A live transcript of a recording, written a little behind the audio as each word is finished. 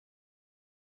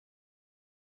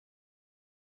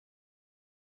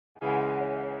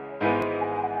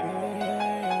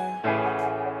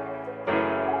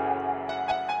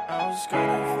was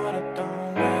going for the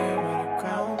throne, they wanna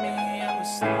crown me. I was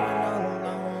sleeping all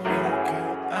alone, you don't care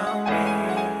about me.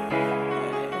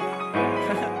 You don't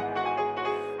care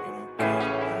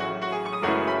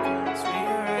about me, sweet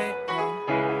right on.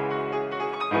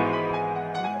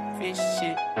 Fish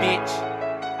shit, bitch.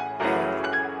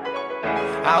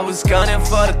 I was gunning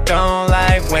for the throne,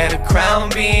 like where the crown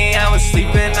be. I was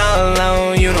sleeping all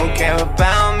alone, you don't care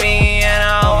about me. And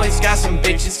I always got some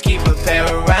bitches, keep a pair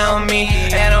around me.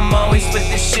 And I'm always with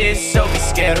the shit, so be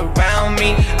scared around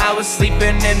me. I was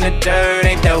sleeping in the dirt,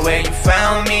 ain't that where you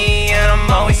found me? And I'm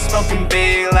always smoking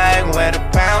big, like where the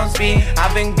pounds be.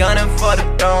 I've been gunning for the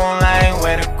throne, like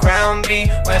where the crown be.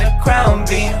 Where the crown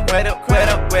be, where the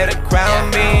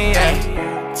crown be,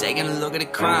 yeah. Taking a look at the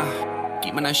crown,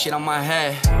 keeping that shit on my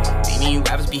head. Leaving you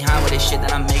rappers behind with this shit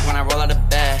that I make when I roll out of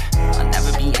bed. I'll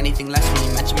never be anything less when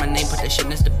you mention my name, put that shit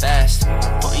next the best.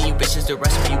 Putting you bitches to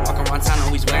rest when you walk around town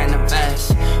always wearing a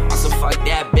vest. Also fuck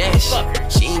that bitch,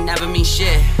 she ain't never mean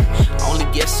shit. I only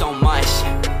give so much,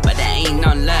 but there ain't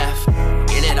none left.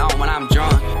 Get it on when I'm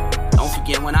drunk, don't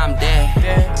forget when I'm dead.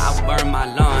 I'll burn my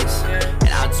lungs, and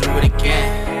I'll do it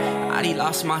again. I done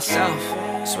lost myself,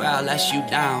 swear I let you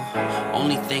down.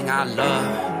 Only thing I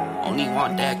love, only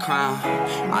want that crown.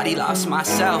 I done lost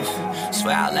myself,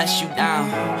 swear I let you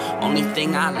down. Only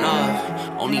thing I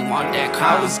love, only want that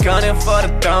crown. I was gunning for the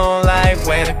throne, like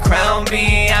where the crown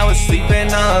be. I was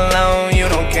sleeping all alone, you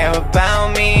don't care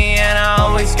about me. And I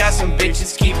always got some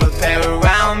bitches, keep a pair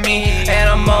around me. And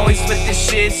I'm always with the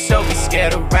shit, so be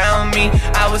scared around me.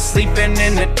 I was sleeping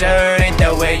in the dirt, ain't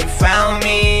that where you found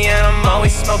me? And I'm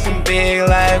always smoking big,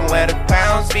 like where the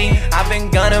pounds be. I've been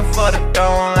gunning for the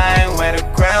throne, like where the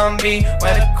crown be.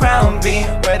 Where the crown be,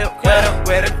 where the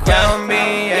crown be,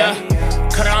 yeah.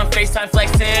 Cut her on FaceTime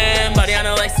flexing, body on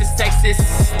Alexis, Texas.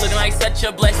 Looking like such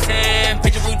a blessing,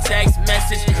 picture blue text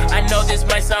message. I know this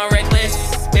might sound reckless,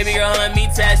 baby girl let me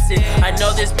test it. I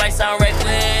know this might sound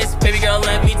reckless, baby girl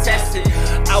let me test it.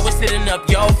 I was hitting up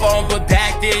your phone, but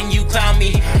back then you clowned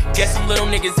me. Guess some little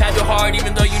niggas have it hard,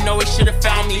 even though you know it should've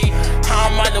found me. How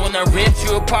am I the one that ripped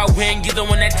you apart when you the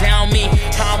one that downed me?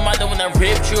 How am I the one that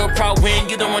ripped you apart when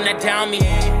you the one that downed me?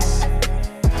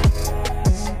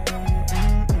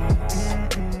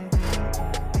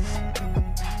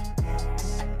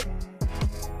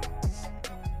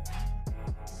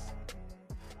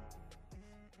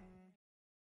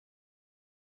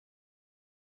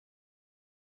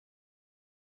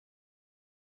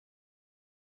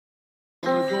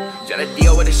 Gotta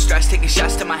deal with the stress, taking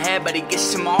shots to my head, but it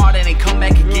gets to my heart and they come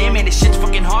back again. Man, this shit's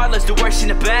fucking hard, let's do worse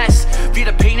and the best. Feel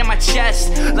the pain in my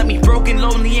chest, let me broken,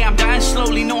 lonely, yeah, I'm dying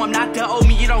slowly. No, I'm not the old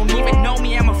me, you don't even know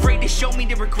me. I'm afraid to show me,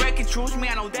 the regret controls me.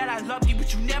 I know that I love you,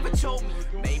 but you never told me.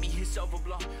 Maybe it's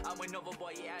overblown, I went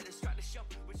overboard, yeah, I just tried to show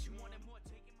what you wanted more.